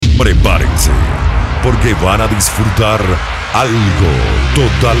Prepárense, porque van a disfrutar algo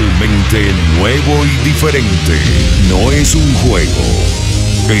totalmente nuevo y diferente. No es un juego,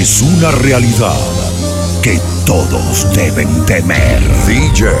 es una realidad que todos deben temer.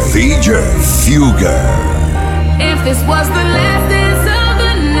 DJ Fugger. If this was the last dance of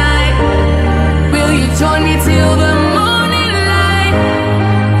the night, will you join me till the morning light?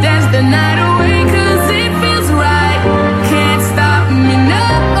 Dance the night away 'cause it feels right. Can't stop me, no.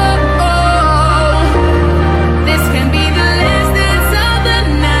 This can be the last dance of the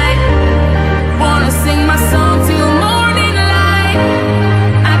night. Wanna sing my song till morning light.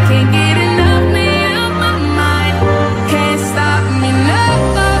 I can't get enough, made up my mind. Can't stop me, no.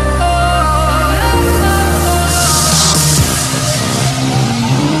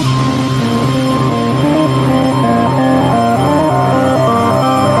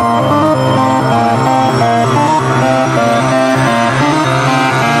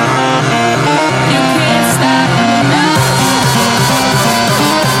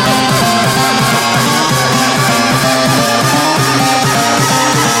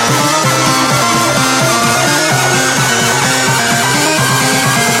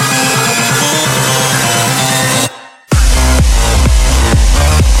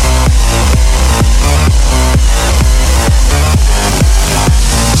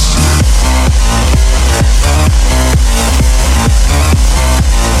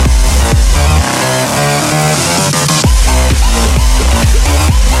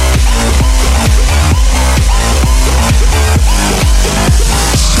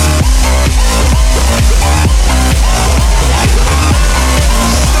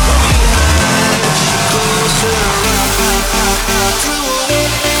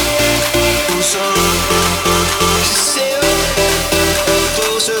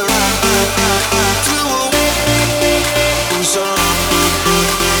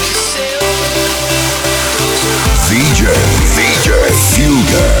 DJ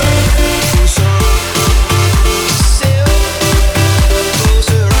Fugger.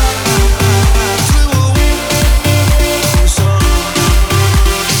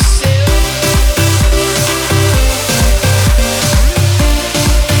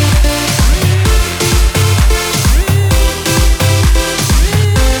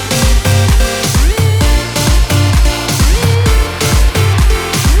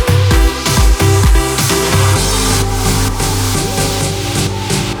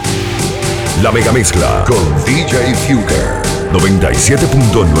 La Mega Mezcla con DJ Fugger.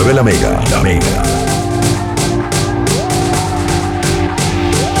 97.9 La Mega. La Mega.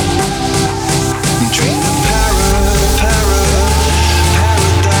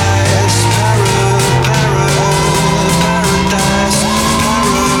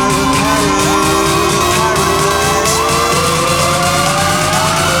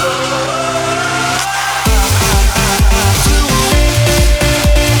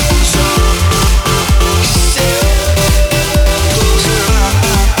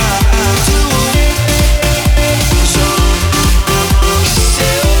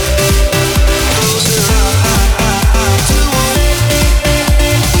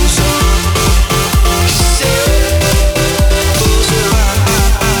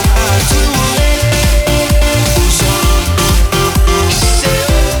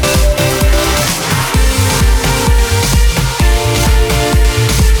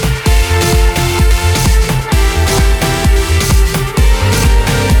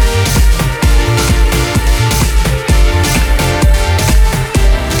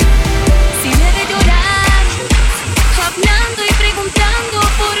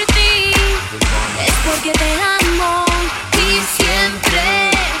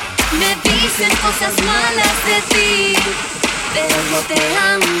 Cosas malas de ti, pero yo te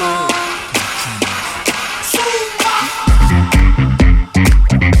amo.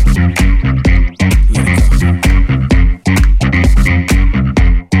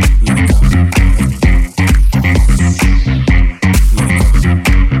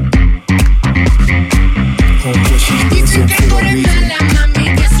 Dicen que tú eres mala, mami,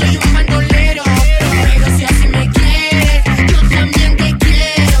 que soy un bandolero, pero si así me quieres, yo también te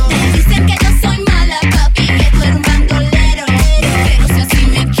quiero. Dicen que yo soy mala, papi, que tú eres un bandolero, pero si así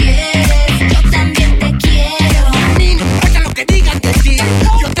me quieres.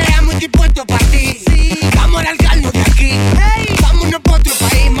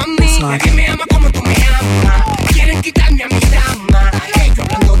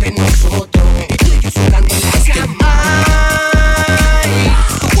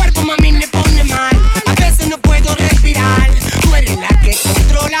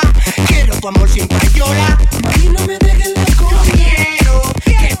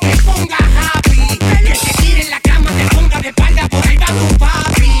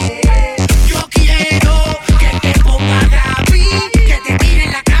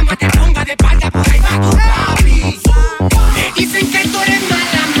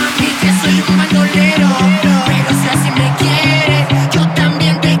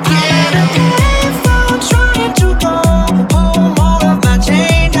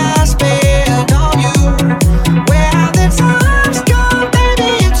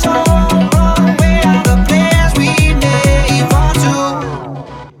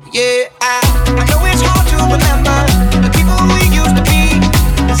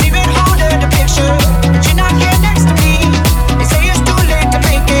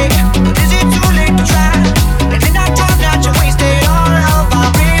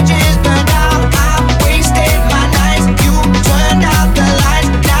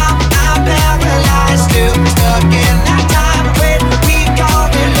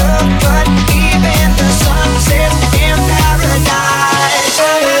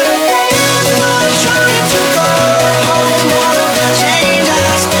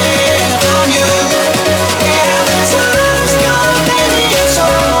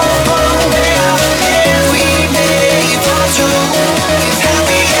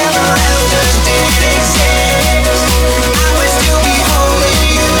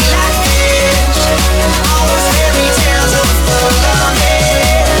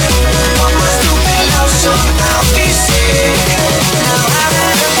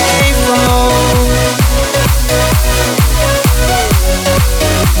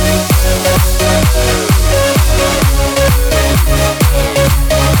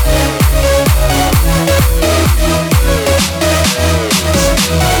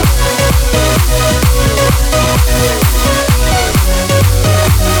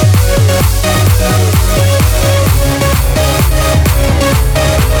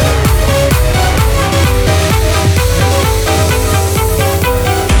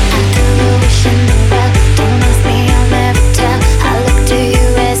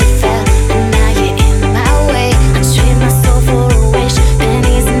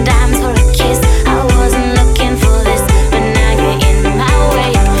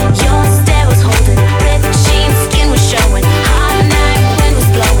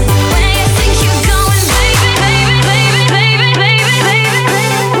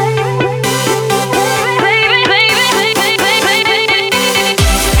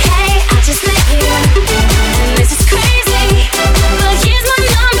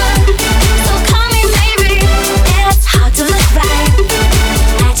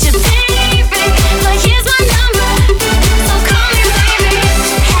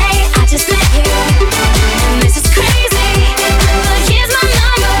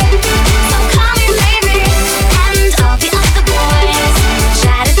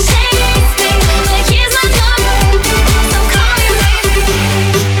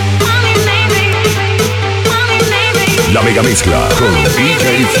 mega mezcla con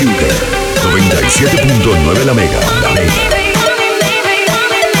DJ Fugger. 97.9 la mega. La mega.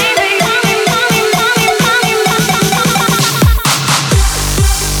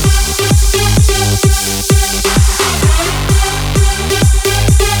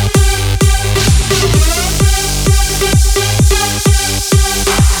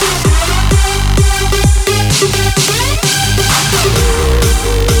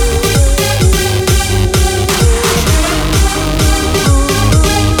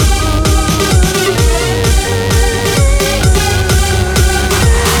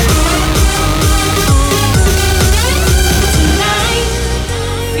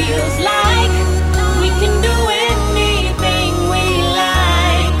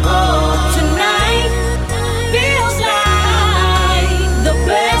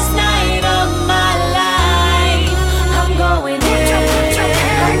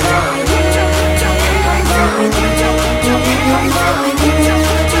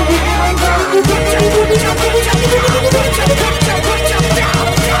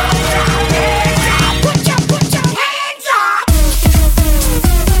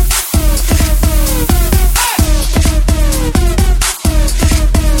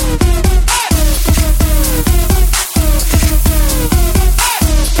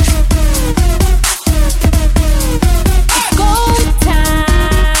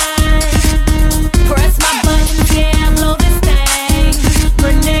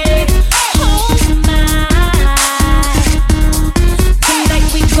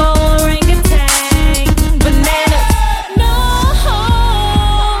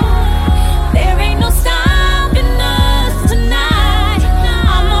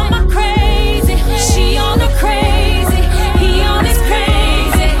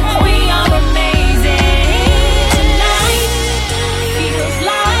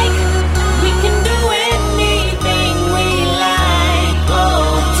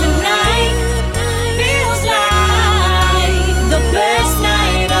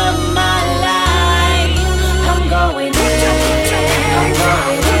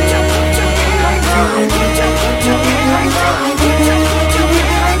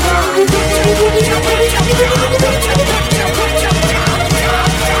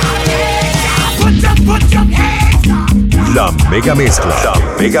 La mega mezcla. La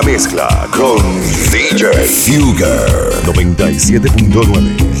mega mezcla con DJ Fugger.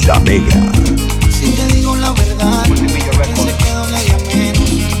 97.9 la mega. Si te digo la verdad, se quedó media menos,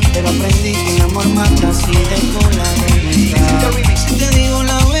 pero aprendí que el amor mata si dejo la verdad. Si te digo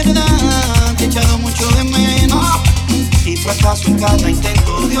la verdad, te he echado mucho de menos y fracaso en cada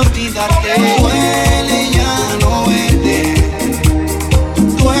intento de olvidarte. Duele ya no verte,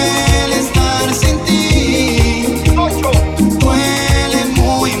 duele estar sin ti, duele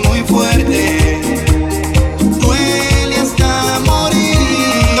muy muy fuerte, duele hasta morir.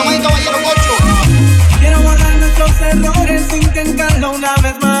 Toma ahí, caballero Cocho. Quiero borrar nuestros errores, intentarlo una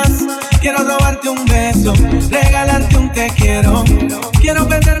vez más. Quiero robarte un beso, regalarte un te quiero. Quiero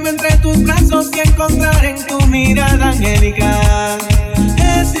perderme entre tus brazos y encontrar en tu mirada angélica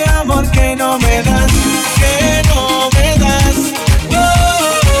ese amor que no me das, que no me das,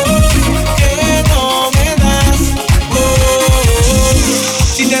 que no me das.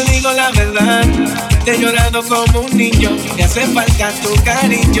 Si te digo la verdad, te he llorado como un niño, me hace falta tu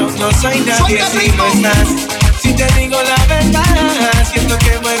cariño, no soy nadie si no estás. Si te digo la verdad, siento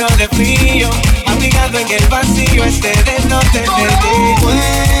que muero de frío, abrigado en el vacío este de no tenerte.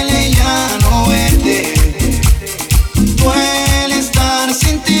 Duele ya no verte, duele estar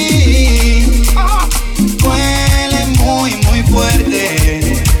sin ti, duele muy muy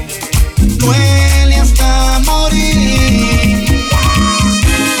fuerte, duele hasta morir.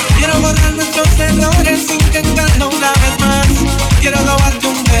 Quiero borrar nuestros errores, intentarlo una vez más. Quiero robarte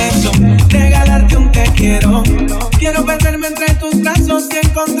un beso, regalarte un te quiero. Quiero perderme entre tus brazos y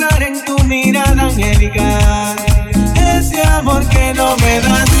encontrar en tu mirada angélica ese amor que no me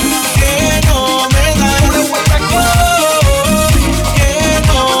das, que no me das, que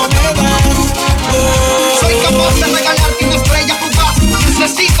no me das. Soy capaz de regalarte una estrella fugaz,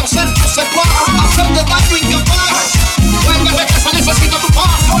 necesito ser tu secuaz, hacerte daño incapaz. Vuelve a regresar, necesito tu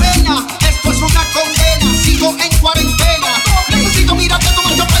paz. Morena, esto es una condena, sigo en cuarentena. Necesito mirarte como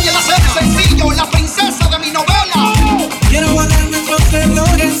el champán en la cena. Sencillo, la princesa de mi novela. Quiero borrar nuestros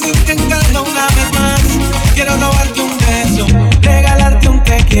errores, intentarlo una vez más. Quiero robarte un beso, regalarte un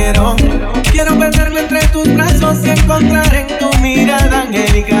te quiero. Quiero perderme entre tus brazos y encontrar en tu mirada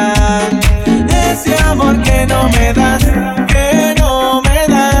angélica ese amor que no me das, que no me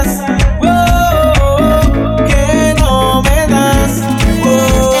das, que no me das.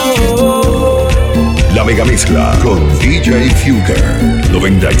 La mega mezcla con DJ DJ Fugger,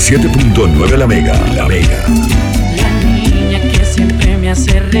 97.9 La Mega, La Mega. La niña que siempre me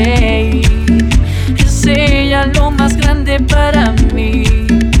hace reír, es ella lo más grande para mí.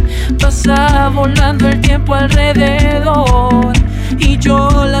 Pasa volando el tiempo alrededor y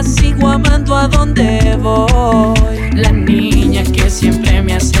yo la sigo amando a donde voy. La niña que siempre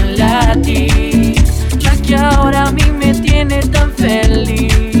me hace latir, la que ahora a mí me tiene tan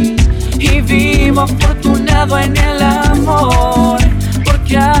feliz. Y vivo afortunado en el amor,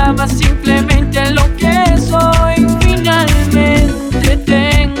 porque ama simplemente lo que soy. Finalmente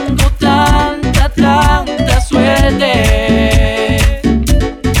tengo tanta suerte.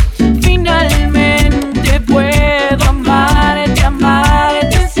 Finalmente puedo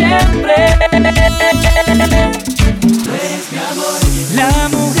amarte siempre. Tú eres mi amor, la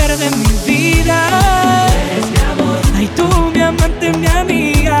mujer de mi vida. Tú eres mi amor, ay tú mi amante, mi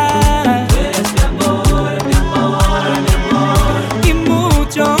amiga.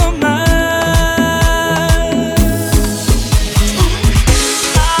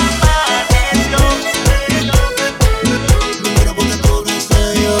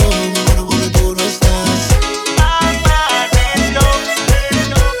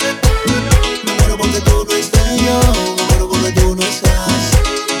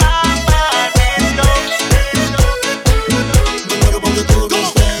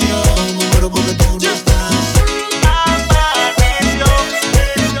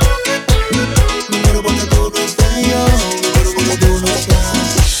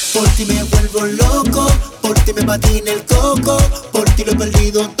 Patina el coco, por ti lo he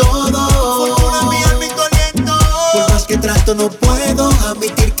perdido todo. Fortuna mi alma y tu aliento. Por más que trato no puedo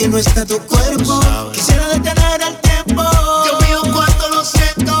admitir que no está tu cuerpo. Quisiera detener el tiempo. Dios mío, cuánto lo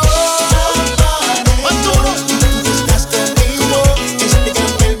siento. Cuando tú estás conmigo,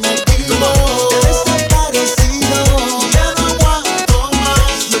 explícame el motivo. Te desaparecido, ya no aguanto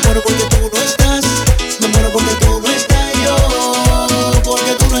más. Me muero porque tú no estás, me muero porque tú no estás yo,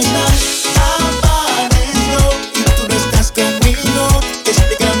 porque tú no estás.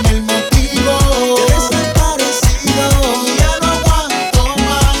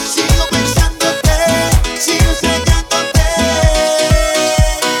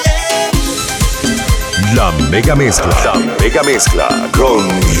 Mega Mezcla con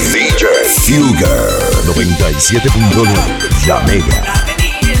DJ Fugger, 97.9 La Mega.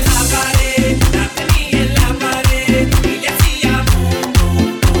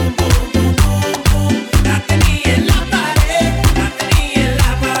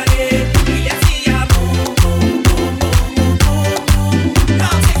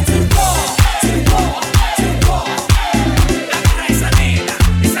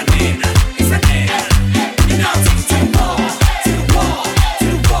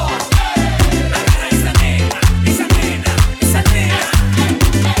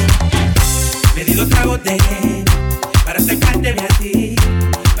 Para acercarte a ti,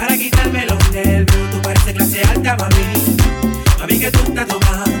 para quitarme los nervios. Tú pareces clase alta, mami que tú estás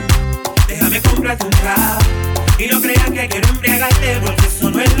tomando. Déjame comprarte un trago y no creas que quiero embriagarte, porque eso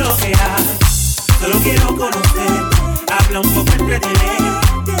no es lo que hago. Solo quiero conocerte, habla un poco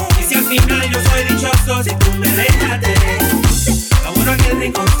entretenerte. Y si al final yo soy dichoso, si tú me dejas tener, vámonos a aquel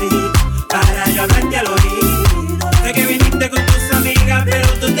rinconcito para yo hablarte al oído. Sé que viniste con tus amigas, pero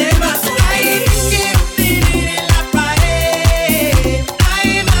tú te vas a ir.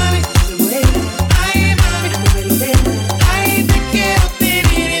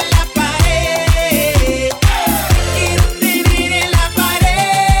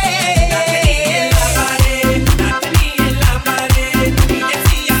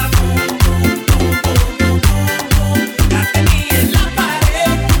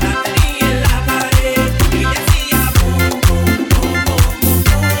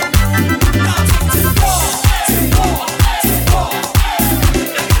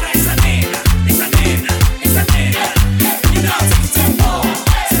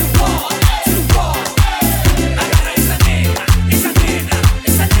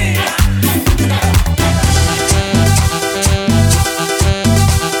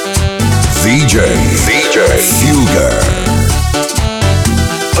 DJ Fugger.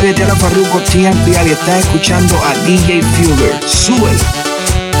 Oye, te habla Farruko TMP y estás escuchando a DJ Fugger. Súbelo.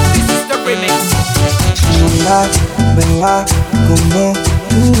 Hola, verla como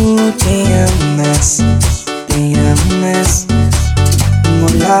tú te llamas.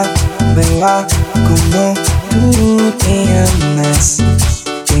 Hola, verla como tú te llamas.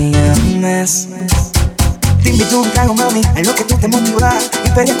 Te invito a un trago, mami, en lo que tú te motivas. Y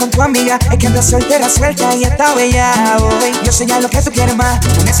pedí con tu amiga, es que andas soltera, suelta y está bella hoy. Yo señalo que tú quieres más,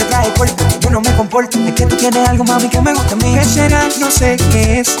 con ese traje corto, yo no me comporto. Es que tú tienes algo, mami, que me gusta a mí. ¿Qué será? No sé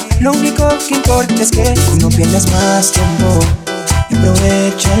qué es, lo único que importa es que no pierdas más tiempo y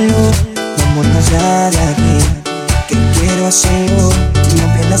aprovechalo, vámonos ya de aquí, que quiero hacerlo.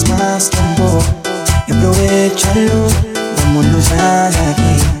 No pierdas más tiempo y aprovechalo, vámonos ya de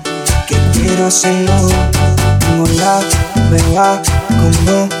aquí, que quiero hacerlo. Hola, beba,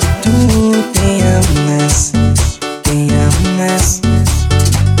 como tú te llamas, te llamas.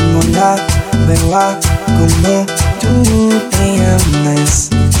 Hola, beba, como tú te llamas,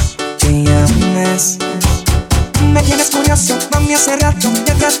 te llamas. Me tienes curioso, mami, hace rato.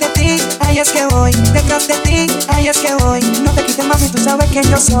 Detrás de ti, ahí es que voy. Detrás de ti, ahí es que voy. No te quites, mami, tú sabes que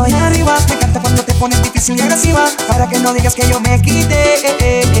yo soy arriba. Me encanta cuando te pones difícil y agresiva, para que no digas que yo me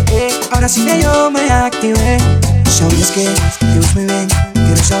quité. Ahora sí que yo me activé. ¿Sabías que te ves muy bien?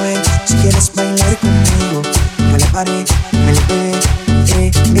 Quiero saber si quieres bailar conmigo. Me la paré, me la pegué.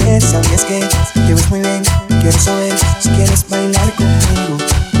 ¿Sabías que te ves muy bien? Quiero saber si quieres bailar conmigo.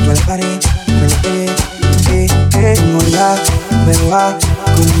 Me la paré, me la pegué. Hola, beba,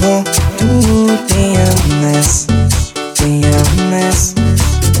 como tú te llamas, te llamas.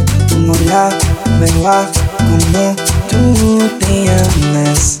 Hola, beba, como tú te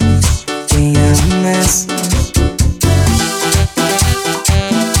llamas, te llamas.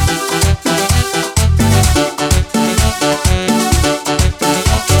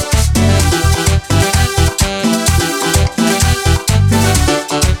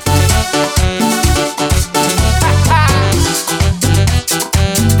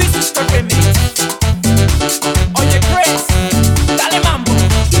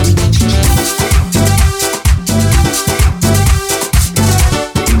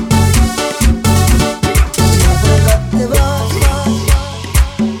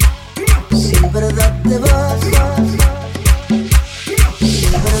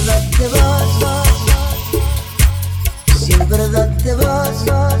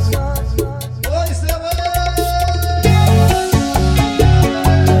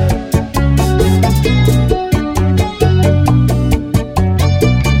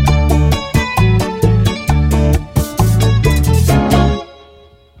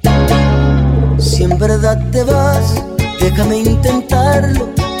 Te vas, déjame intentarlo.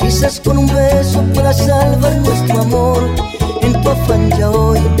 Quizás con un beso pueda salvar nuestro amor. En tu afán ya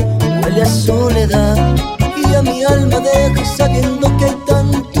hoy huele a soledad, y a mi alma deja sabiendo que hay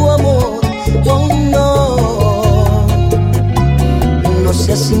tanto amor. Oh no, no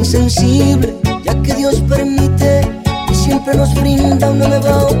seas insensible, ya que Dios permite y siempre nos brinda una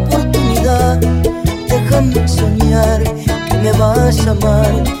nueva oportunidad. Déjame soñar que me vas a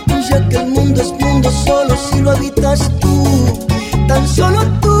amar, ya que el mundo es mundo solo si lo habitas tú, tan solo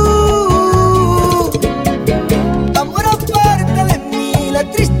tú. Amor, aparta de mí la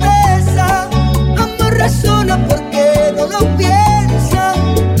tristeza, amor, razona porque no lo piensa.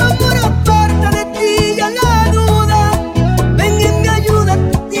 Amor, aparta de ti ya la duda, ven y me ayuda,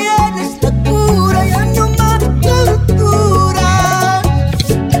 tú tienes la cura y año más tortura.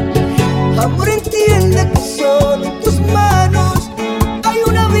 Amor, entiende que solo en tus manos hay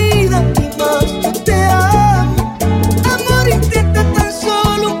una vida y más yo te amo. Amor, intenta tan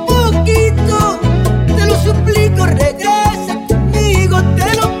solo un poquito, te lo suplico, regresa conmigo.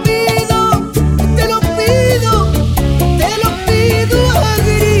 Te lo pido, te lo pido, te lo pido a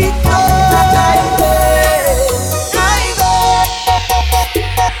gritos. Ay,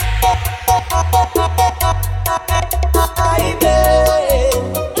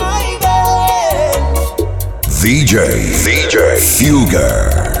 DJ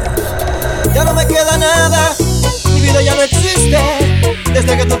Fugger. Ya no me queda nada, mi vida ya no existe.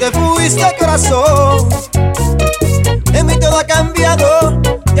 Desde que tú te fuiste, corazón, en mí todo ha cambiado,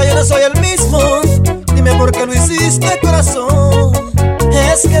 ya yo no soy el mismo. Dime por qué lo hiciste, corazón.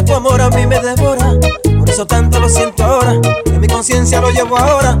 Es que tu amor a mí me devora, por eso tanto lo siento ahora. En mi conciencia lo llevo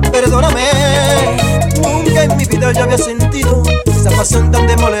ahora, perdóname. Nunca en mi vida yo había sentido esa pasión tan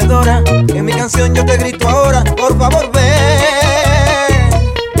demoledora. En mi canción yo te grito ahora, por favor ven.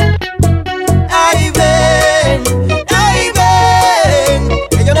 Ay ven,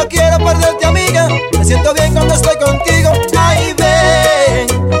 que yo no quiero perderte, amiga. Me siento bien cuando estoy contigo. Ay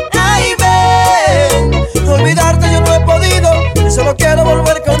ven, olvidarte yo no he podido. Yo solo quiero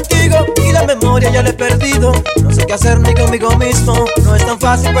volver contigo y la memoria ya la he perdido. No sé qué hacer ni conmigo mismo. No es tan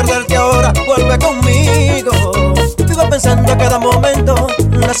fácil perderte ahora, vuelve conmigo. Vivo pensando a cada momento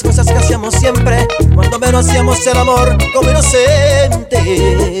las cosas que hacíamos siempre, cuando menos hacíamos el amor como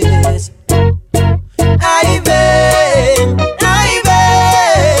inocentes. Ay ven,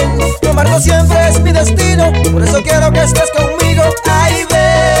 amarte siempre es mi destino, por eso quiero que estés conmigo. Ay,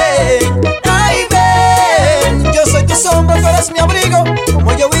 ven, yo soy tu sombra, tú eres mi abrigo,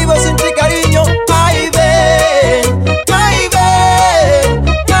 como yo vivo sin ti, cariño. Ay, ven, ay, ven,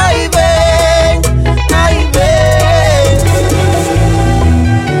 ay, ven, ay,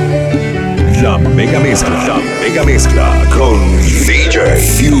 ven. La mega mezcla con DJ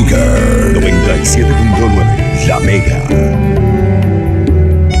Fugger 97.9. La Mega.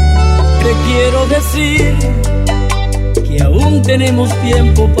 Te quiero decir que aún tenemos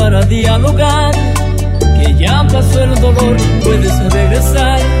tiempo para dialogar, que ya pasó el dolor, puedes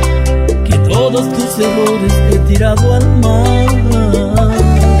regresar, que todos tus errores te he tirado al mar.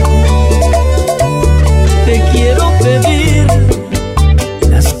 Te quiero pedir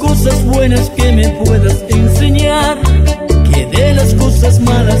las cosas buenas que me puedas enseñar, que de las cosas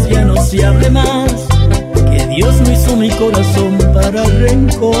malas ya no se hable más, que Dios no hizo mi corazón para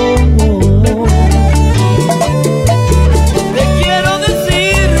rencor. Te quiero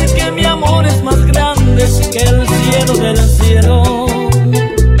decir que mi amor es más grande que el cielo del cielo.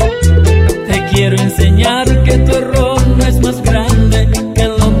 Te quiero enseñar que tu error no es más grande que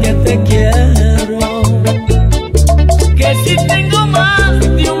lo que te quiero. Que si tengo más de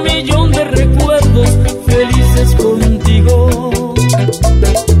 1.000.000 de recuerdos felices contigo,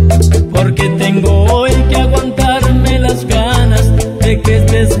 porque tengo hoy que aguantarme las ganas de que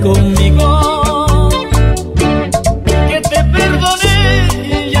estés conmigo. Que te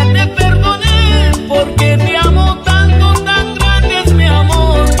perdoné, ya te perdoné, porque te amo tanto, tan grande es mi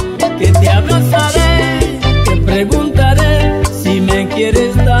amor, que te abrazaré, te preguntaré si me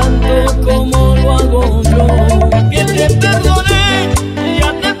quieres tanto como lo hago yo. Que te perdoné,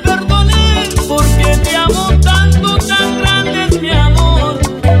 ya te perdoné, porque te amo tanto, tan grande es mi amor,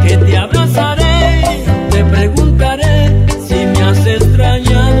 que te abrazaré, te preguntaré si me has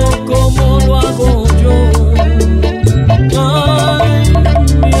extrañado como lo hago yo. Ay,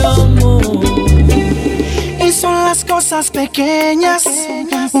 mi amor. Y son las cosas pequeñas,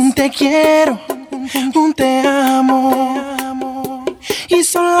 un te quiero, un te amo. Y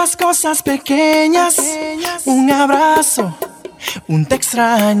son las cosas pequeñas, un abrazo, un te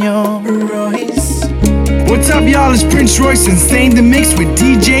extraño. Royce. What's up, y'all? It's Prince Royce and stay in the mix with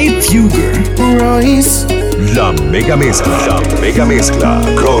DJ Fugger. Royce. La mega mezcla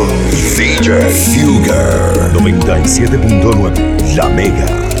con DJ Fugger 97.9. La Mega.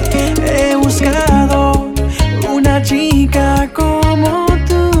 He buscado una chica como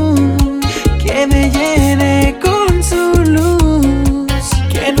tú, que me llene con su luz,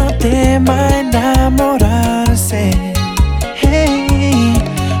 que no tema enamorarse. Hey,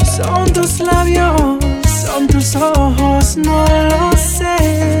 son tus labios, son tus ojos, no lo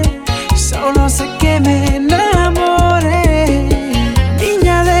sé, solo sé que me enamoré.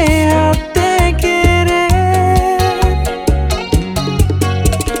 Niña, déjate querer.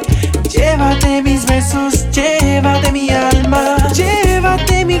 Llévate mis besos, llévate mi alma,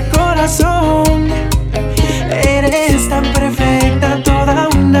 llévate mi corazón. Eres tan perfecta, toda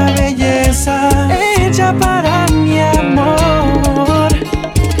una belleza, hecha para mi amor.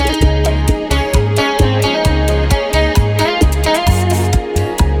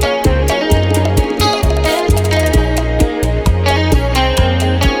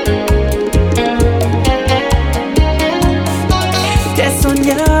 Te he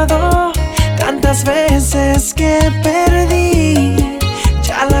soñado tantas veces que perdí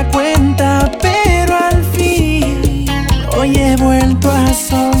ya la cuenta, pero al fin hoy he vuelto a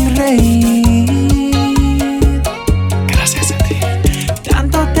sonreír. Gracias a ti.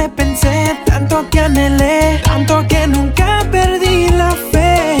 Tanto te pensé, tanto te anhelé, tanto que nunca perdí la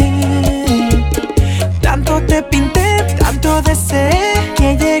fe. Tanto te pinté, tanto deseé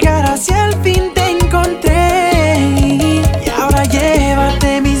que llegaras y al fin te encontré. Y ahora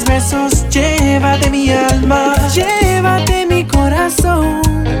llévate mis besos, llévate mi alma, llévate mi corazón.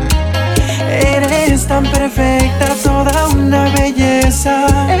 Eres tan perfecta, toda una belleza,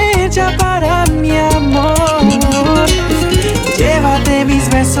 hecha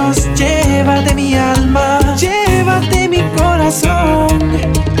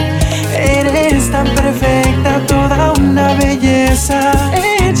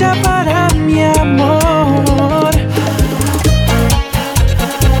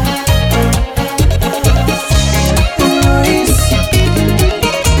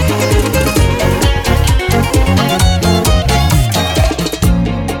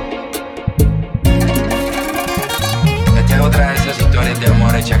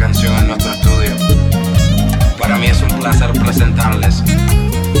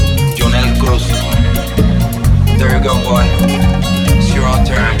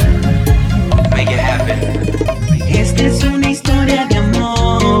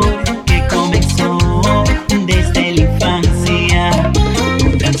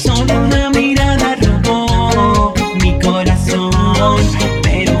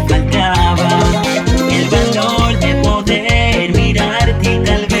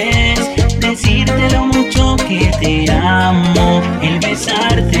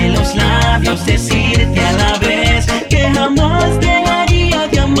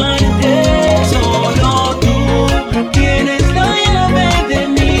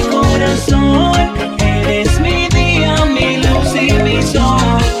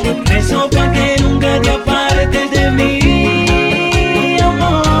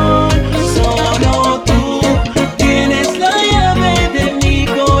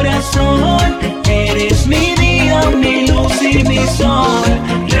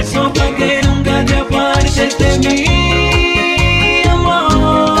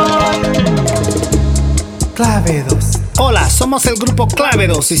Clave 2. Hola, somos el grupo Clave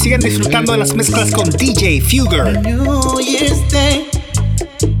 2 y siguen disfrutando de las mezclas con DJ Fugger. New Year's Day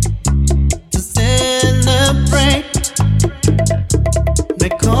to celebrate. Mi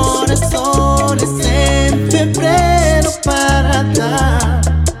corazón es en febrero para dar.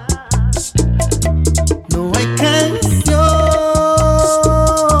 No hay canción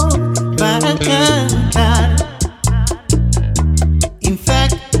para cantar. In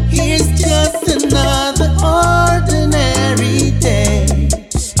fact, here's just another ordinary day.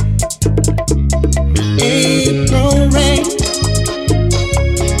 April rain,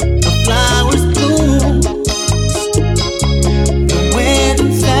 the flowers bloom. The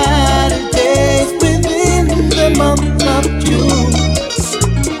wedding Saturdays within the month of June.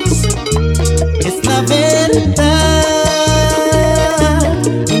 Es la verdad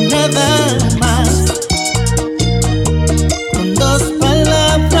y nada más. Con dos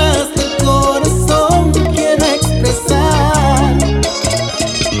palabras del corazón quiero expresar.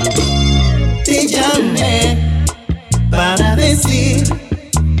 Te llamé para decir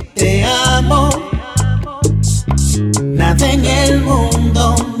te amo. Nada en el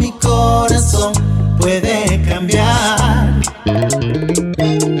mundo mi corazón puede cambiar.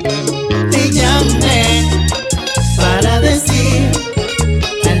 Te llamé para decir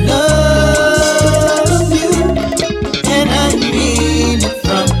I love you, and I mean it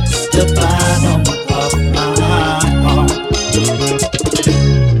from the bottom of my heart.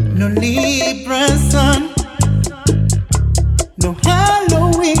 No Libra sun, no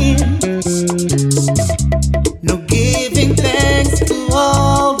Halloween, no giving thanks to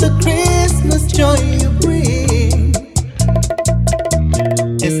all the Christmas joy you bring.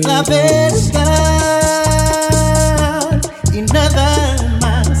 Es la verdad y nada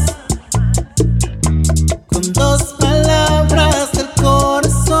más. Con dos palabras del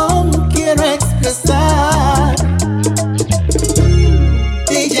corazón quiero expresar.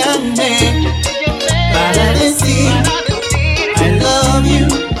 Te llamé para decir I love you.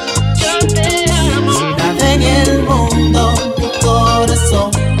 Nada en el mundo mi corazón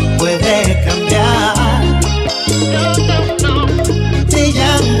puede cambiar. Te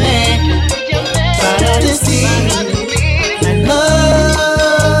llamé para decir I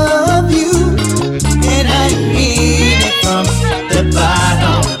love you, and I mean it from the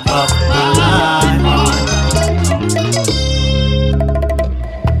bottom of my heart.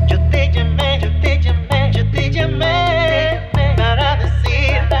 Yo te llamé para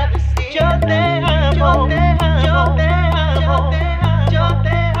decir yo te amo, yo te amo, yo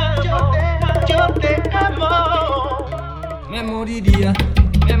te amo, yo te amo. Me moriría.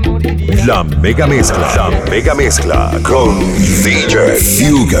 La mega mezcla con DJ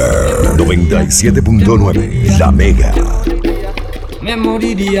Fugger 97.9. La Mega. Me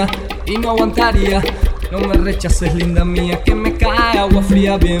moriría y no aguantaría. No me rechaces, linda mía, que me cae agua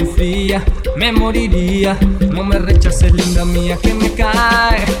fría, bien fría. Me moriría, no me rechaces, linda mía, que me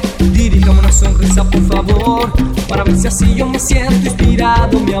cae. Diríjame una sonrisa, por favor, para ver si así yo me siento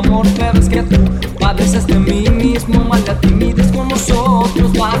inspirado, mi amor. Pero es que tú padeces de mí mismo, mala timidez con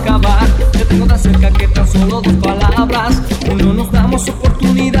nosotros va a acabar. Te tengo tan cerca que tan solo dos palabras, no nos damos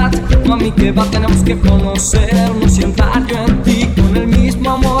oportunidad. Mami, que va, tenemos que conocernos y entrar yo en ti con el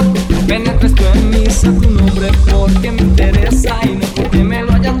mismo amor. Penetres tú en mí, sé tu nombre porque me interesa y no porque me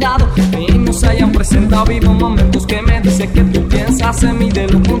lo hayan dado y nos hayan presentado. Vivo momentos que me dice que tú piensas en mí, de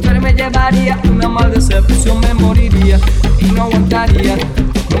lo contrario me llevaría una mal decepción. Me moriría y no aguantaría.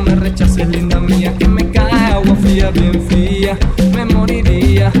 No me rechaces, linda mía, que me cae agua fría, bien fría. Me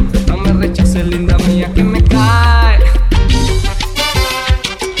moriría, no me rechaces, linda mía, que me cae.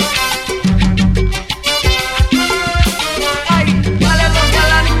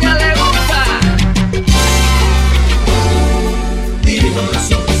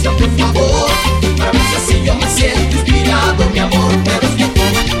 Mi amor, pero es que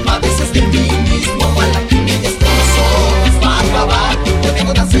tú padeces de mí mismo, mala timidez con nosotros va a acabar. Te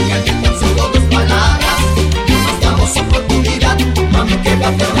tengo tan cerca que tan solo dos palabras, no nos damos oportunidad. Mami, que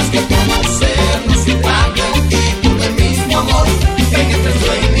va, tenemos que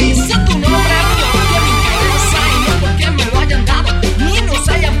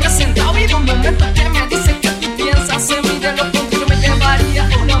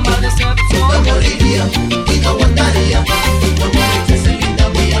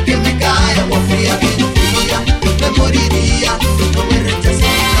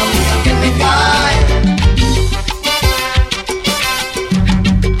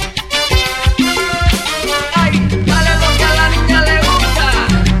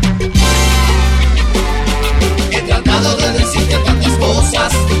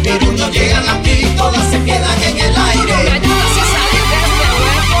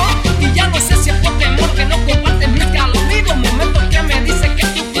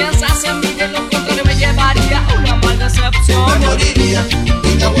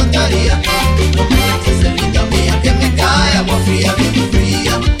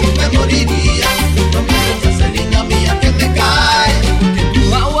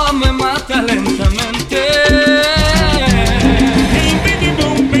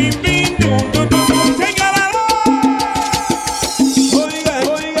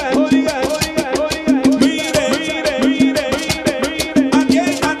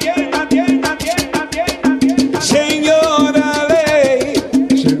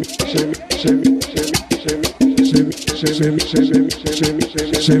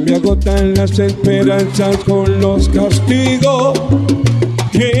Se me agotan las esperanzas con los castigos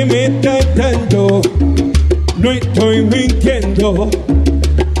que me están dando. No estoy mintiendo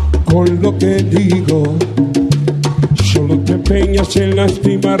con lo que digo. Solo te empeñas en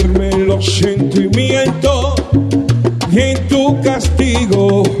lastimarme los sentimientos y en tu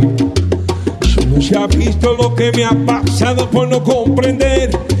castigo. Solo se ha visto lo que me ha pasado por no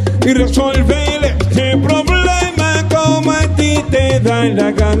comprender y resolver este problema como a ti te da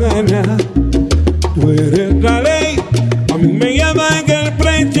la gana. Tú eres la ley, a mí me llaman el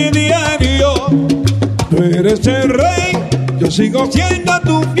presidiario. Tú eres el rey, yo sigo siendo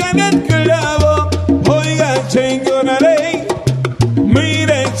tu fiel esclavo. Oiga, señora ley,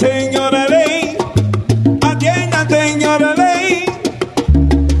 mire, señora ley, atienda, señora ley,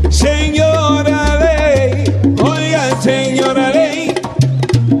 señora ley, oiga, señora ley,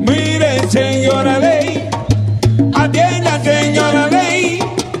 mire, señora ley, atienda, señora ley,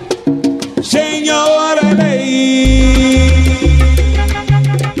 señora ley.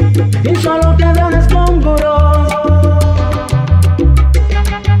 Y solo quedan escombros,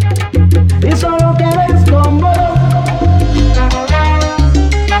 y solo quedan escombros.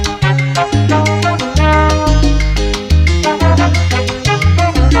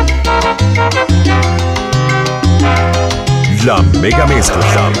 La mega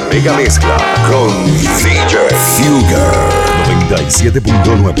mezcla con DJ Fugger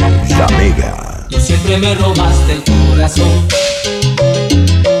 97.9. La Mega. Tú siempre me robaste el corazón,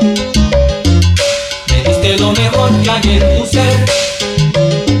 me diste lo mejor que hay en tu ser.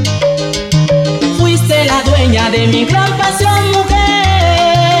 Fuiste la dueña de mi gran pasión,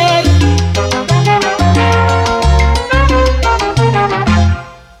 mujer.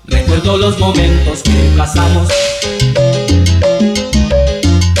 Recuerdo los momentos que pasamos,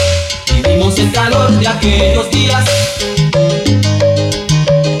 vivimos el calor de aquellos días.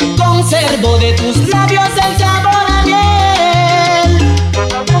 Conservo de tus labios el sabor a miel.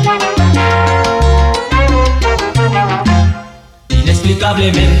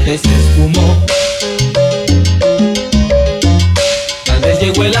 Inexplicablemente se esfumó. Tal vez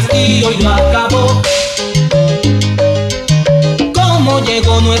llegó el hastío y lo acabó. Como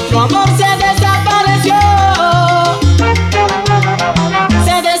llegó nuestro amor se desapareció.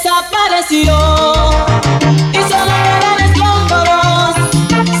 Se desapareció. Y solo quedan escombros.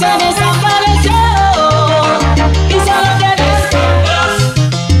 Se desapareció. Y solo quedan escombros.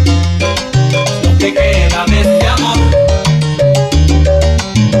 Lo que queda de este amor.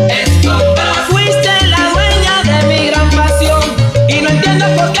 Escombros. Fuiste la dueña de mi gran pasión. Y no entiendo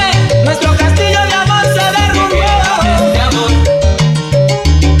por qué nuestro castillo de amor se derrumbó.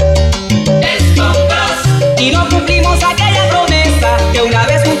 Y no cumplimos aquella promesa que una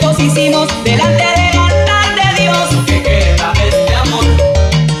vez juntos hicimos delante del altar de Dios. ¿Qué queda de este amor?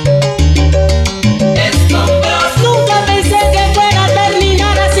 Escombros. Nunca pensé que fuera a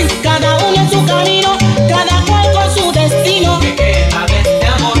terminar así, cada uno en su camino, cada cual con su destino. ¿Qué queda de este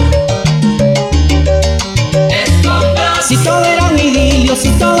amor? Escombros. Si todo era un idilio, si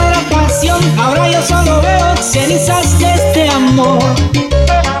todo era pasión, ahora yo solo veo cenizas de este amor.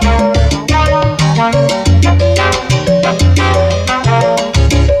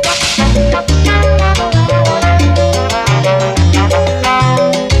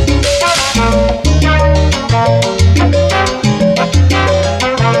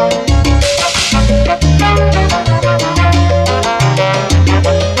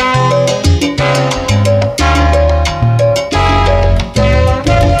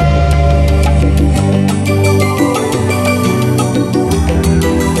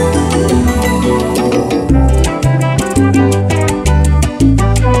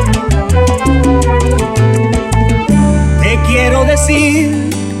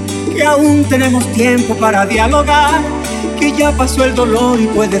 Que aún tenemos tiempo para dialogar, que ya pasó el dolor y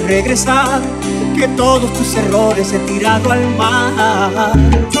puedes regresar, que todos tus errores he tirado al mar.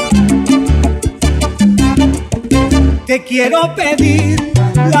 Te quiero pedir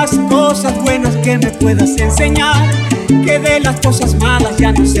las cosas buenas que me puedas enseñar, que de las cosas malas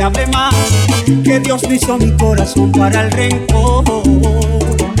ya no se hable más, que Dios no hizo mi corazón para el rencor.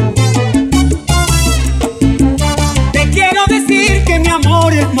 Quiero decir que mi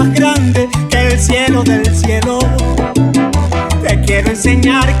amor es más grande que el cielo del cielo. Te quiero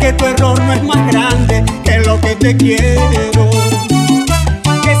enseñar que tu error no es más grande que lo que te quiero.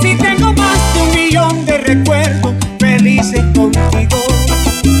 Que si tengo más de 1 millón de recuerdos felices contigo,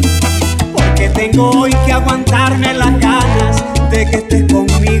 porque tengo hoy que aguantarme las ganas de que estés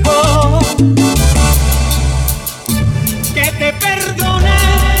conmigo. Que te perdone,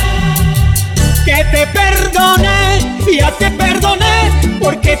 que te perdone. Ya te perdoné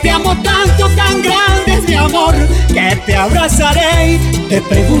porque te amo tanto, tan grande es mi amor, que te abrazaré y te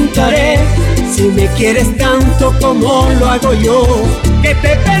preguntaré si me quieres tanto como lo hago yo. Que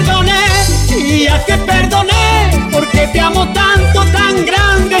te perdoné y ya te perdoné porque te amo tanto, tan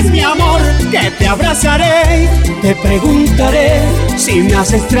grande es mi amor, que te abrazaré y te preguntaré si me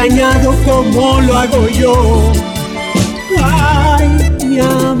has extrañado como lo hago yo. Ay, mi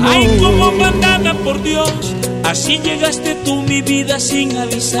amor. Ay, como mandada por Dios, así llegaste tú mi vida sin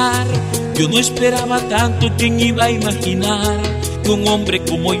avisar. Yo no esperaba tanto, ¿quién iba a imaginar que un hombre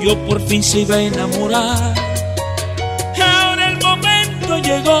como yo por fin se iba a enamorar? Ahora el momento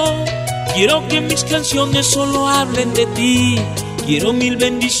llegó, quiero que mis canciones solo hablen de ti. Quiero 1000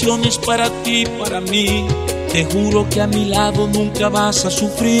 bendiciones para ti, para mí. Te juro que a mi lado nunca vas a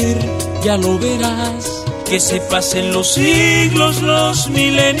sufrir, ya lo verás. Que se pasen los siglos, los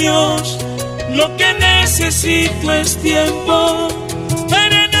milenios, lo que necesito es tiempo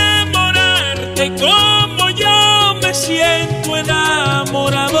para enamorarte como yo me siento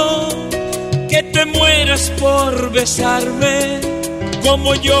enamorado. Que te mueras por besarme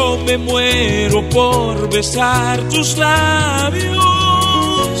como yo me muero por besar tus labios.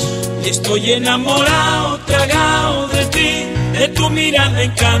 Y estoy enamorado, tragado de ti, de tu mirada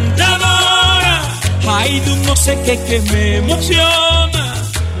encantadora. Ay, de un no sé qué que me emociona,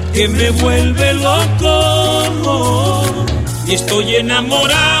 que me vuelve loco. Y estoy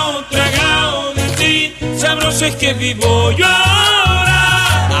enamorado, tragado de ti, sabroso es que vivo yo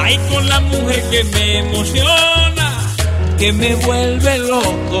ahora. Ay, con la mujer que me emociona, que me vuelve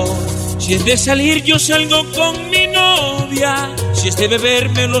loco. Si es de salir yo salgo con mi novia, si es de beber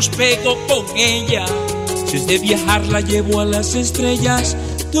me los pego con ella, si es de viajar la llevo a las estrellas.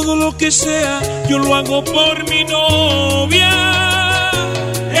 Todo lo que sea, yo lo hago por mi novia.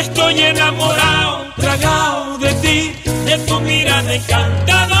 Estoy enamorado, tragado de ti, de tu mirada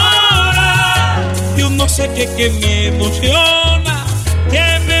encantadora. Yo no sé qué que me emociona,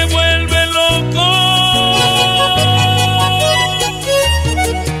 que me vuelve loco.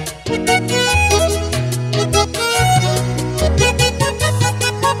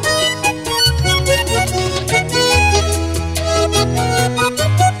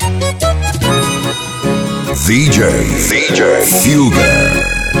 DJ Fugger.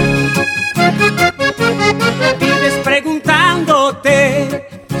 Vives preguntándote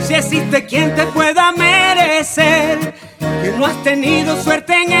si existe quien te pueda merecer, que no has tenido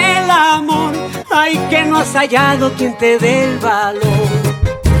suerte en el amor, ay, que no has hallado quien te dé el valor.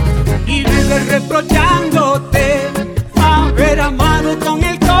 Y vives reprochándote haber amado con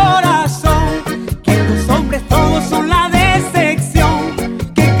el corazón, que los hombres todos son la decepción,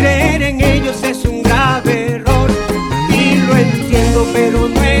 que creer en ellos es un grave error. Y lo entiendo, pero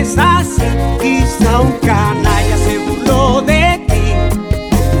no es así. Quizá un canalla se burló de ti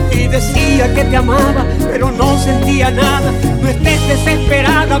y decía que te amaba, pero no sentía nada. No estés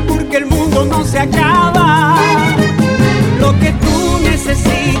desesperada porque el mundo no se acaba. Lo que tú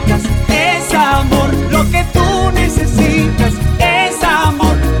necesitas es amor, lo que tú necesitas es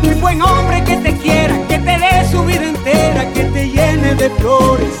amor. Un buen hombre que te quiera, que te dé su vida entera, que te llene de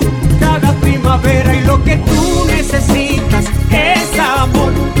flores cada primavera. Y lo que tú necesitas es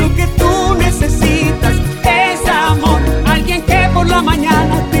amor, lo que tú necesitas es amor. Alguien que por la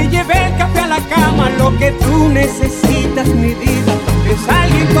mañana te lleve el café a la cama. Lo que tú necesitas, mi vida, es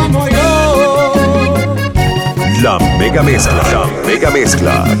alguien como yo. La mega mezcla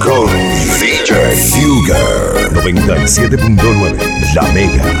con DJ Fugger 97.9. La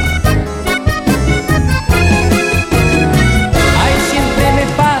Mega. Ay, siempre me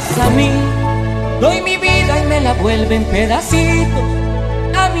pasa a mí, doy mi vida y me la vuelven pedacitos.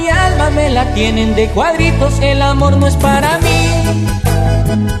 A mi alma me la tienen de cuadritos. El amor no es para mí,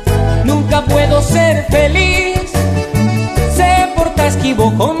 nunca puedo ser feliz. Se porta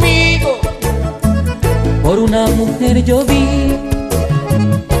esquivo conmigo. Por una mujer yo vi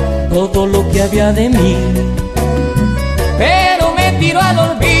todo lo que había de mí, pero me tiro al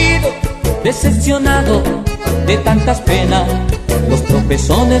olvido, decepcionado de tantas penas. Los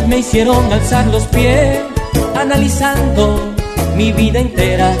tropezones me hicieron alzar los pies, analizando mi vida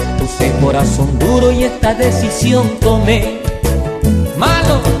entera. Puse corazón duro y esta decisión tomé.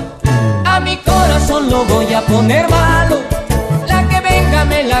 Malo, a mi corazón lo voy a poner malo. La que venga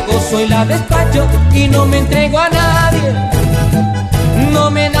me la gozo y la despacho, y no me entrego a nadie,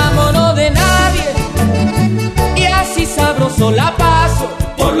 no me enamoro de nadie, y así sabroso la paso.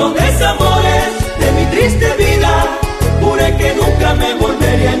 Por los desamores de mi triste vida, juré que nunca me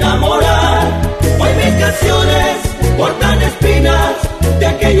volvería a enamorar. Hoy mis canciones portan espinas de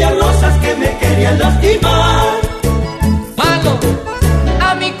aquellas rosas que me querían lastimar.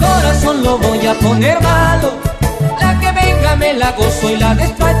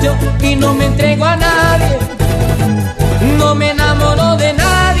 no me entrego a nadie, no me enamoro de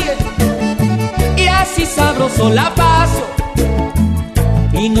nadie, y así sabroso la paso,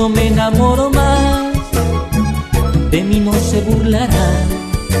 y no me enamoro más, de mí no se burlarán,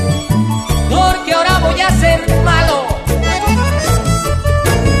 porque ahora voy a ser malo.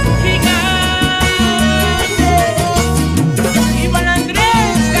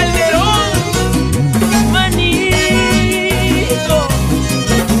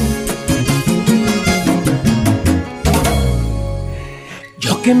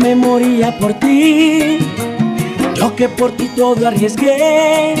 Que me moría por ti, yo que por ti todo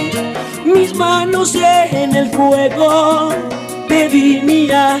arriesgué, mis manos en el fuego, te di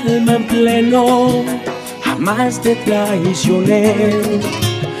mi alma en pleno, jamás te traicioné.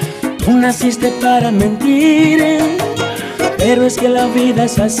 Tú naciste para mentir, pero es que la vida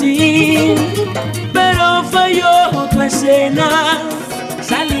es así. Pero falló tu escena,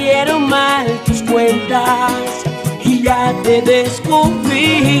 salieron mal tus cuentas y ya te descubrí.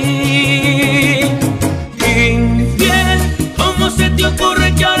 Infiel, ¿cómo se te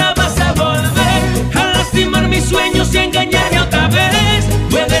ocurre que ahora vas a volver a lastimar mis sueños y engañarme otra vez?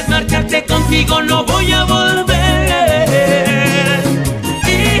 Puedes marcharte contigo, no voy a volver.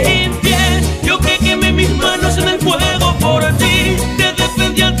 Infiel, yo que quemé mis manos en el fuego por ti, te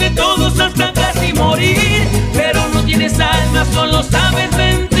defendí ante todos hasta casi morir, pero no tienes alma, solo sabes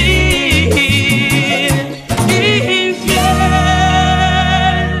mentir.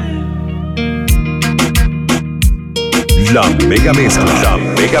 La mega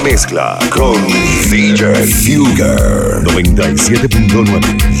mezcla con DJ Fugger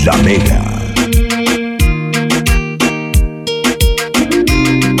 97.9. La Mega.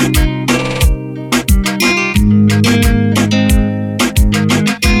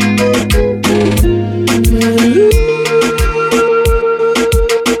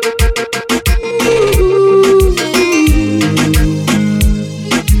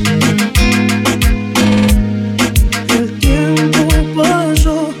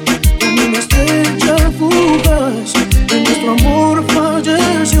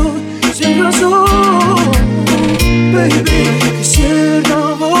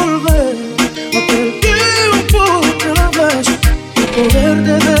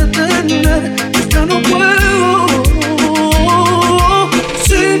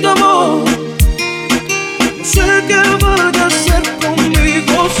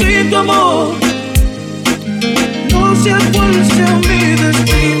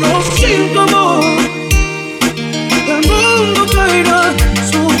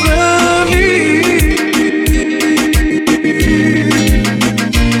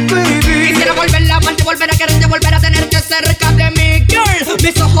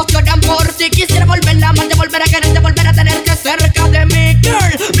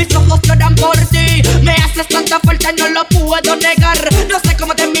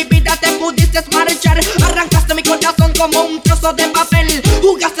 Como un trozo de papel,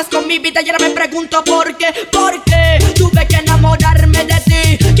 jugaste con mi vida y ahora me pregunto por qué. Porque tuve que enamorarme de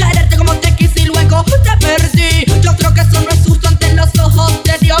ti, quererte como te quise y luego te perdí. Yo creo que eso no es justo ante los ojos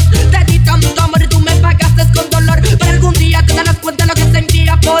de Dios. Te di tanto amor y tú me pagaste con dolor, pero algún día te darás cuenta de lo que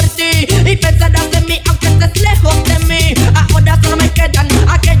sentía por ti y pensarás en mí aunque estés lejos de mí. Ahora solo me quedan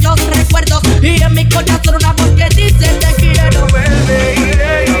aquellos recuerdos y en mi corazón una voz que dice te quiero. Vuelve,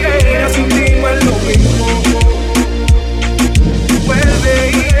 sin ti no es lo mismo.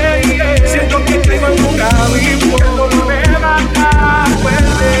 Siento que tengo algún abismo, no me mata.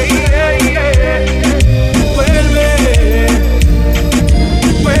 Vuelve, vuelve,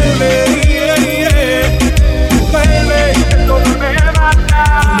 vuelve, vuelve, no me mata.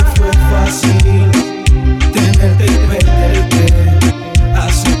 No fue fácil tenerte y perderte,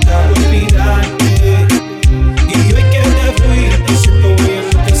 aceptar olvidarte, y hoy que te fuiste siento bien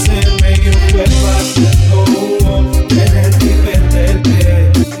que se me fue fácil, no tenerte y perderte,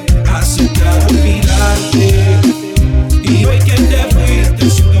 aceptar olvidarte, y hoy que te fuiste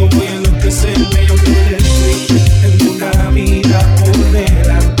siento muy enloquecerme. Yo que te fuiste en una vida por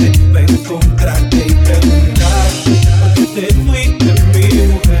delante, para encontrarte y preguntarte por qué te fuiste mi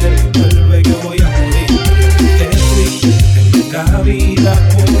mujer, vuelve que voy a morir. Te fuiste en una vida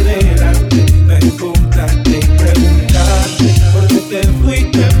por delante, para encontrarte y preguntarte por qué te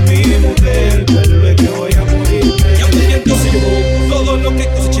fuiste mi mujer, vuelve que voy a morir. Y aunque el viento se llevó todo lo que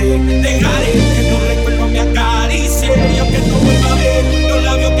escuché, dejaré que tu recuerdo me acaricie, y aunque no vuelva a ver los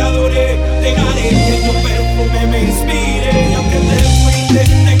labios que adoré, dejaré que tu perfume me inspire. Y aunque te fuiste,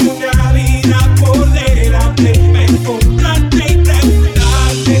 tengo una vida por delante, me encontrarte y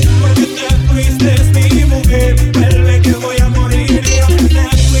preguntarte por qué te fuiste mi mujer, vuelve que voy a morir. Y aunque te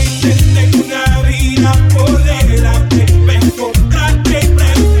fuiste,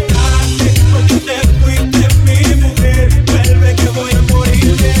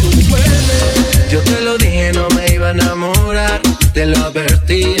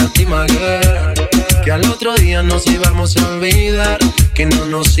 olvidar que no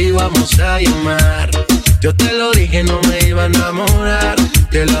nos íbamos a llamar. Yo te lo dije, no me iba a enamorar.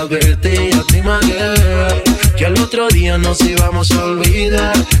 Te lo advertí a ti, my girl, que al otro día nos íbamos a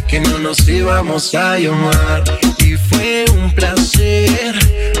olvidar, que no nos íbamos a llamar. Y fue un placer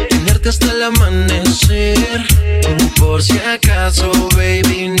tenerte hasta el amanecer. Por si acaso,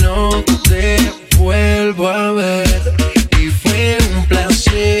 baby, no te vuelvo a ver. Y fue un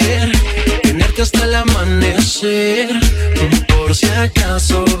placer tenerte hasta el amanecer. Por si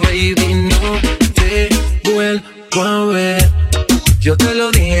acaso, baby, no te vuelvo a ver. Yo te lo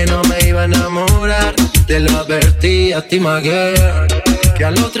dije, no me iba a enamorar. Te lo advertí a ti, my girl, que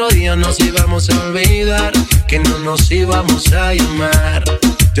al otro día nos íbamos a olvidar, que no nos íbamos a llamar.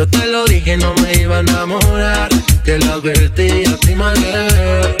 Yo te lo dije, no me iba a enamorar. Te lo advertí a ti, my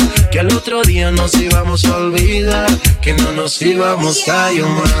girl, que al otro día nos íbamos a olvidar, que no nos íbamos a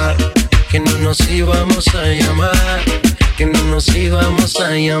llamar, que no nos íbamos a llamar, que no nos íbamos a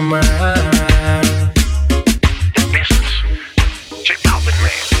llamar.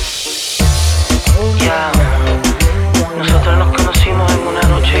 Ya, nosotros nos conocimos en una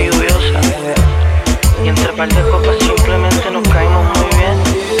noche lluviosa y entre par de copas simplemente nos caímos muy bien.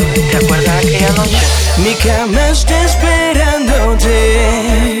 ¿Te acuerdas de aquella noche? Mi cama está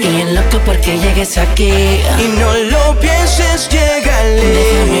esperándote y en loco porque llegues aquí y no lo pienses, llégale.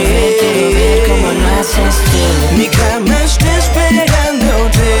 Déjame ver, quiero ver cómo lo haces tú. Mi cama está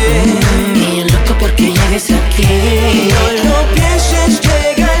esperándote y en loco porque llegues aquí y no lo pienses,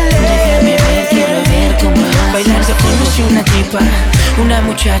 llégale. Déjame ver, quiero ver cómo lo haces. Bailando conocí una tipa, una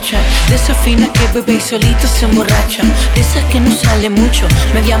muchacha de esa fina que bebe y solita se emborracha, de esas que no sale mucho,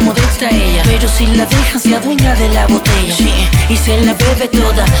 media modesta ella, pero si la dejan se adueña de la botella, sí, y se la bebe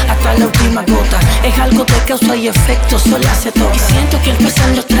toda hasta la última gota. Es algo de causa y efecto, sola se toca. Y siento que al pasar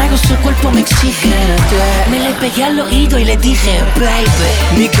los tragos su cuerpo me exige. Me le pegué al oído y le dije, baby,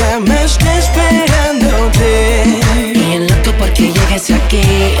 mi cama está esperándote y en loco porque llegues aquí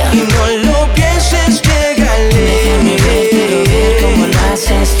y no lo pienses, llégale. Déjame ver, quiero ver cómo lo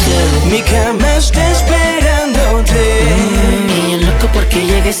haces tú. Mi cama está esperándote y en loco porque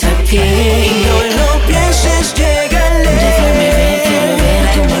llegues aquí y no lo pienses, llégale. Déjame ver, quiero ver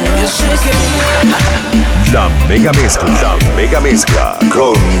cómo lo haces. La mega mezcla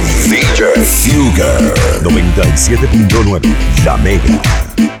con DJ Fugger 97.9. La Mega.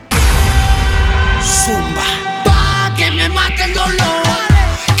 Zumba. Pa' que me mate el dolor,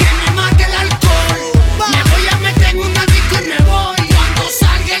 que me mate el alcohol. Me voy a meter en una disco y me voy cuando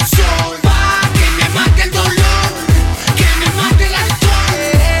salga el sol. Pa' que me mate el dolor, que me mate el alcohol.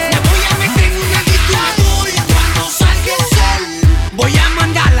 Me voy a meter en una disco y me voy cuando salga el sol. Voy a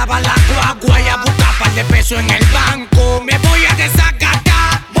mandar a lavar la guagua y a buscar par de pesos en el banco. Me voy a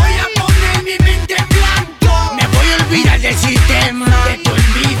desacatar, voy a poner mi mente en blanco. Me voy a olvidar del sistema, de tu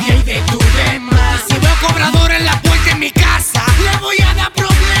envidia y de tu demás. Y si veo cobrador en la puerta de mi casa, le voy a dar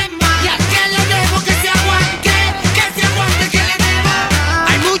problemas. Y al que le debo que se aguante, que le debo.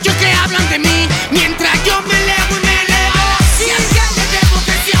 Hay muchos que hablan de mí mientras yo me elevo y me elevo. Y al que le debo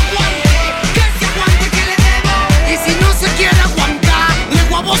que se aguante, que le debo. Y si no se quiere aguantar, le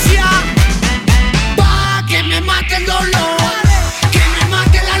voy a vocear. Pa' que me mate el dolor, que me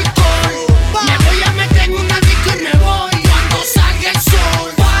mate el alcohol. Me voy a meter en una disco y me voy cuando salga el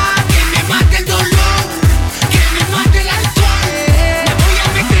sol. Pa' que me mate el dolor, que me mate el alcohol. Me voy a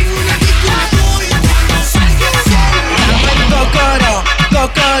meter en una disco y me voy cuando salga el sol. Cocoro,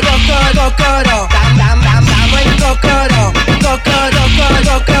 cocoro, cocoro, damos en cocoro, cocoro,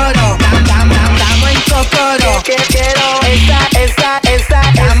 cocoro, damos en cocoro. Quiero esa,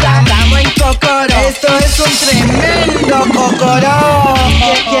 damos en cocoro. Esto es un tremendo cocoro.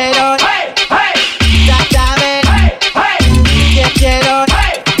 Quiero, dame, quiero,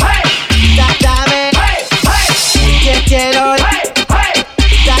 dame, quiero,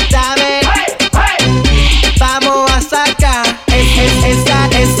 dame. Vamos a sacar esa.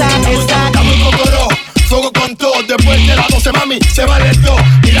 Estamos en cocoro, fuego con todo. Después de las 12, mami, se vale todo.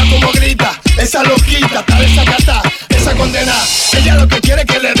 Mira cómo grita, esa loquita, está desacata, esa condena. Ella lo que quiere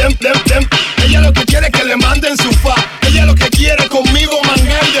que le den. Ella lo que quiere que le manden su fa. Ella lo que quiere conmigo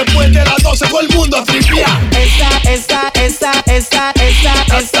mangar. Después de las 12, todo el mundo a tripear. Esa. Está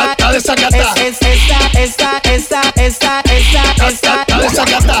desacata. Está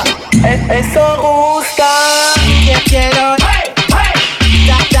desacata. Eso gusta. Quiero, dame.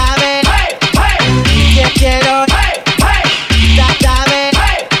 Quiero, dame.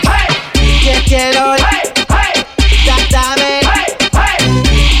 Quiero, dame.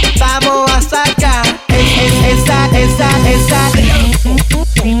 Vamos a sacar esa.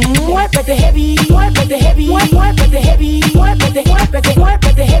 Muévete heavy, muévete heavy, muévete heavy. muévete,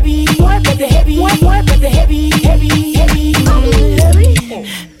 muévete heavy, muévete heavy, muévete heavy, heavy, heavy, heavy,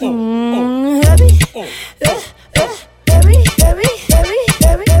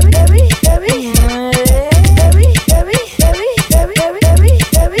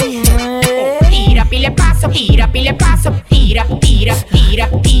 Tira, pile paso, tira, pile paso, tira, tira, tira,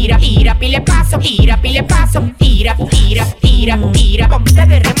 tira, tira, pile paso, tira, pile paso, tira, tira, tira, tira, ponte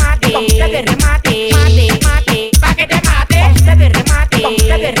de remate, mate, mate, pa' que te mate, ponte de remate,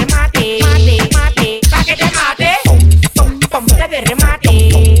 mate, pa' que te mate, ponte de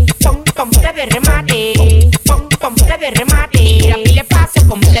remate, ponte de remate, ponte de remate, tira, pile paso,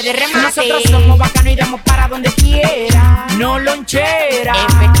 ponte de remate. Nosotros somos bacanos y damos para donde quiera, no lonchera,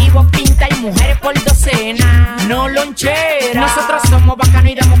 efectivo, pinta y mujeres por docena, no lonchera. Nosotros somos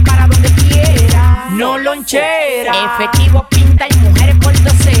bacanos y damos para donde quiera, no lonchera, efectivo, pinta y mujeres por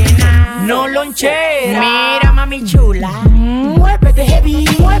docena, no lonchera. Mira mami chula, muévete heavy,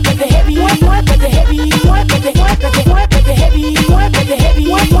 muévete heavy, muévete heavy, muévete, muévete, muévete heavy, muévete heavy,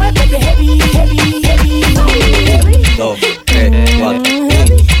 muévete heavy, heavy, heavy. 2, 3, 4, 1,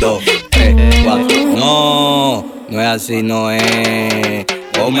 2, 3, 4. No es así, no es.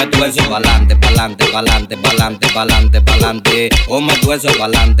 Ponme tu eso pa'lante, pa'lante, pa'lante, pa'lante, pa'lante, pa'lante. Ponme tu eso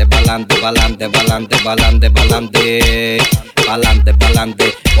pa'lante, pa'lante, pa'lante, pa'lante, pa'lante, pa'lante, pa'lante,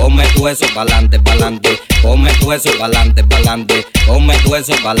 pa'lante. Ponme tu eso pa'lante, pa'lante. Ponme tu eso pa'lante, pa'lante. Ponme tu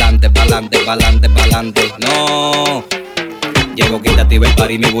eso pa'lante, pa'lante, pa'lante, pa'lante. No. Llego quitativa el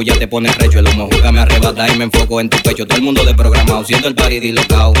party, mi bulla te pone recho. El humo juega me arrebata y me enfoco en tu pecho. Todo el mundo desprogramado, siento el party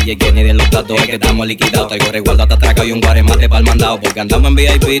dislocado. Y el que ni de los datos es que estamos liquidados. Traigo resguardo hasta atraca y un guaremate pa'l mandado. Porque andamos en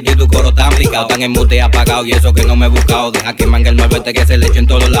VIP y tu coro tan picado. Tan en mute apagado y eso que no me he buscado. Deja que mangue el malvete que se le eche en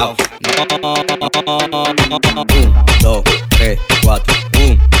todos lados. 1, 2, 3, 4.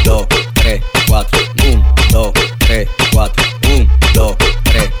 1, 2, 3, 4. 1, 2, 3, 4. 1, 2,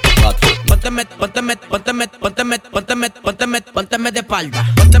 3, 4. Pónteme de espalda. Pónteme de espalda.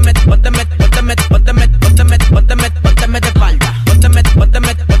 Pónteme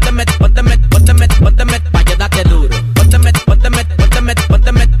pa' yo darte duro.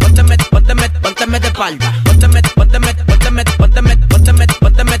 Pónteme de espalda.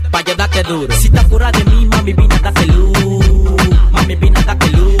 Pónteme pa' yo darte duro. Si estás fuera de mí, mami, vine a darte luz. Mami, vine a darte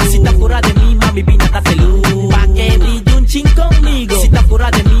luz. Si estás fuera de mí, mami, vine a darte luz. Pa' que brille un chin conmigo. Si estás fuera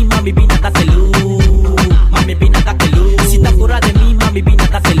de mí, mami, vine a darte luz. Mami, vine a darte luz. Si estás fuera de mí, mami, vine a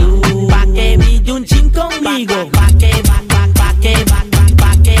darte luz. Pa' que brille un chin conmigo. Pa' que brille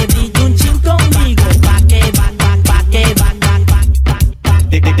un chin conmigo. Pa' que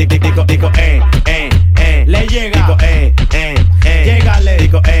le llega, llégale,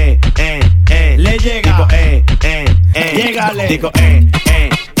 le llega, llégale, le llega, llégale,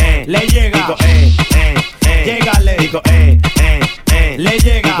 le llega, llégale,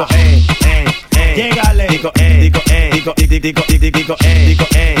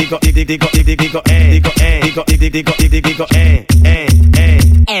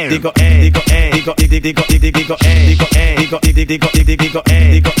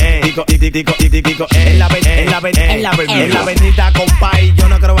 en la avenida, compay, yo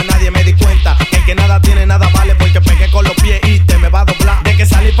no creo en nadie, me di cuenta que el que nada tiene nada vale, porque pegué con los pies y te me va a doblar. De que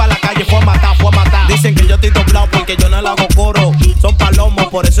salí pa' la calle fue a matar, Dicen que yo estoy doblado porque yo no le hago coro. Son palomos,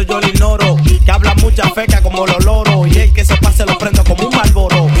 por eso yo lo ignoro. Que habla mucha feca como los loros. Y el que se pase lo prendo como un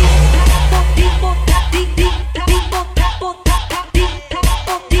Marlboro.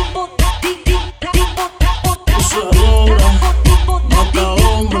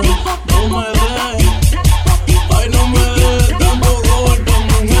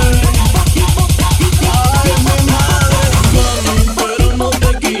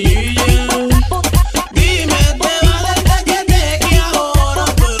 Dime, te va a dar que te que ahora,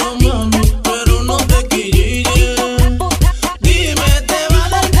 pero mami, pero no te quilles.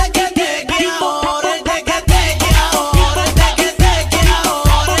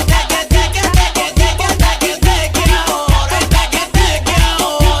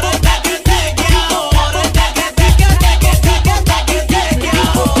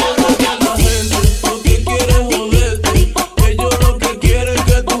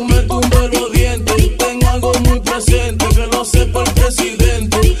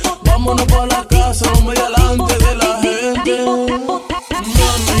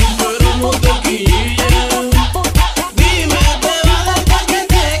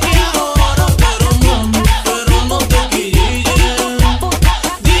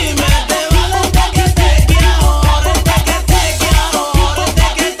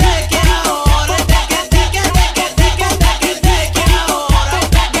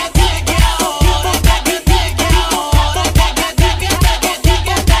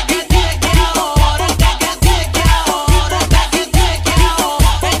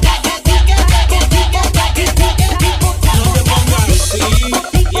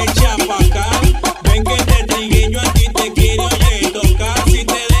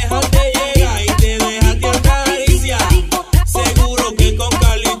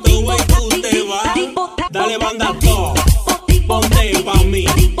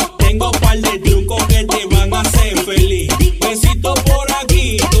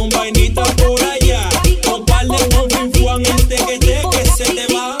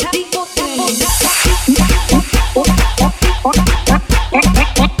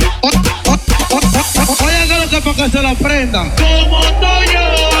 aprendan. Como estoy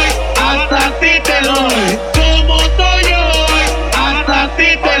hoy, hasta ti te doy. Como estoy hoy, hasta ti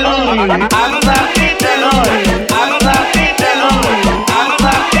te doy. Hasta ti te doy. Hasta ti te doy.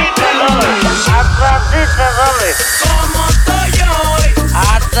 Hasta ti te doy. Hasta ti te doy. Como estoy hoy,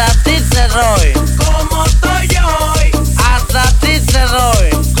 Hasta ti te doy. como estoy hoy, Hasta ti te doy.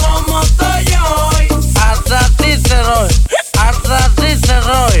 como estoy hoy, Hasta ti te doy. Hasta ti te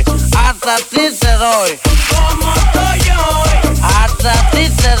doy. Hasta ti te doy. como estoy hoy, Hasta ti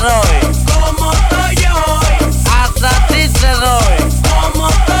te doy. como estoy hoy, Hasta ti te doy. como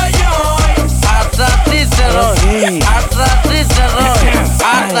estoy hoy. Hasta ti te doy. Hasta ti te doy.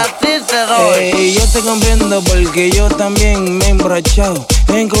 Hasta ti te doy. Yo te comprendo porque yo también me he emborrachado.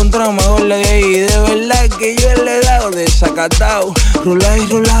 He encontrado mejor la gay y de verdad que yo le he dado desacatado. Rulado y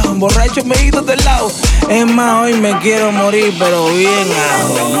rulado, borracho me he ido del lado. Es más, hoy me quiero morir, pero bien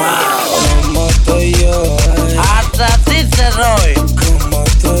ahumado. Como estoy yo, Hasta ti te doy. como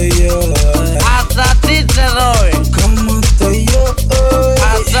estoy yo, Hasta ti te doy. como estoy yo.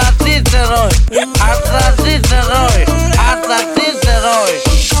 Hasta ti te doy. Hasta ti te doy. Hasta ti te doy.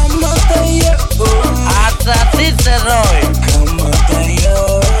 Como estoy yo, Hasta ti te doy. como estoy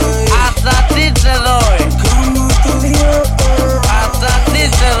yo, Hasta ti te doy. como estoy yo. Hasta ti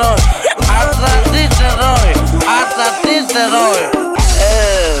te doy. Hasta ti te doy. Hasta ti te doy.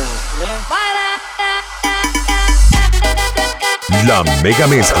 La mega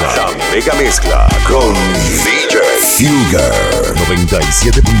mezcla. La mega mezcla con DJ Fugger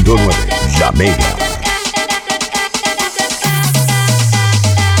 97.9. La mega.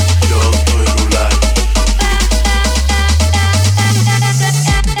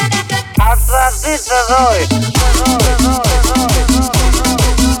 Hasta ti te doy.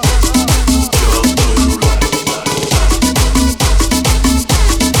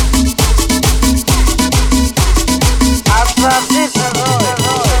 Hasta ti te doy.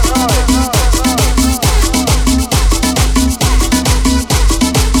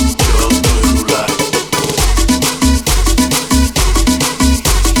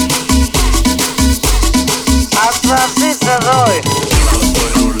 Hasta ti te doy.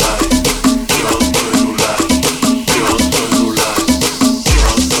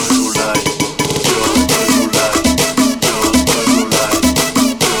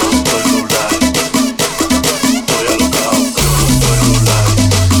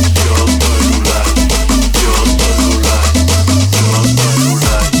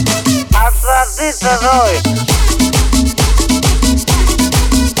 Hasta ti te doy.